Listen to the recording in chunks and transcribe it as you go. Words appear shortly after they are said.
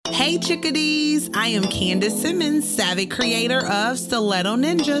Hey chickadees, I am Candace Simmons, savvy creator of Stiletto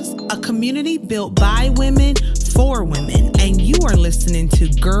Ninjas, a community built by women for women, and you are listening to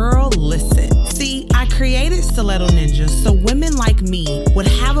Girl Listen. See, I created Stiletto Ninjas so women like me would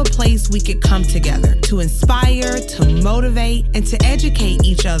have a place we could come together to inspire, to motivate, and to educate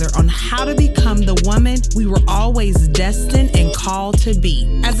each other on how to become the woman we were always destined and called to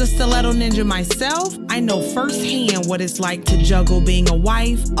be. As a Stiletto Ninja myself, I know firsthand what it's like to juggle being a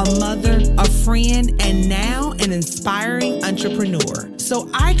wife, a mother, a friend, and now an inspiring entrepreneur. So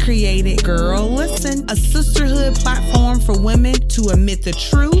I created Girl Listen, a sisterhood platform for women to admit the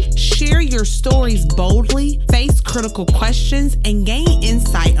truth, share your stories boldly, face critical questions, and gain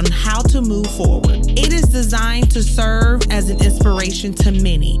insight on how to move forward. It is designed to serve as an inspiration to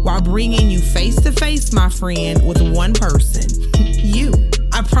many while bringing you face to face, my friend, with one person, you.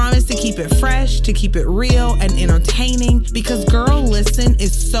 I promise to keep it fresh, to keep it real and entertaining, because Girl Listen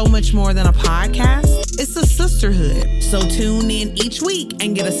is so much more than a podcast. It's a sisterhood. So tune in each week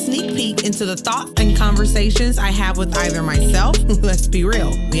and get a sneak peek into the thoughts and conversations I have with either myself, let's be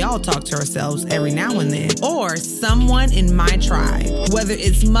real, we all talk to ourselves every now and then, or someone in my tribe. Whether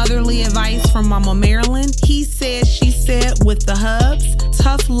it's motherly advice from Mama Marilyn, he said, she said with the hubs,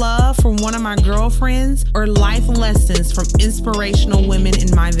 tough love from one of my girlfriends, or life lessons from inspirational women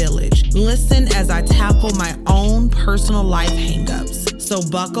in my village. Listen as I tackle my own personal life hangups. So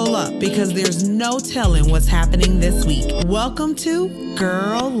buckle up, because there's no telling what's happening this week. Welcome to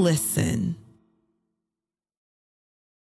Girl Listen.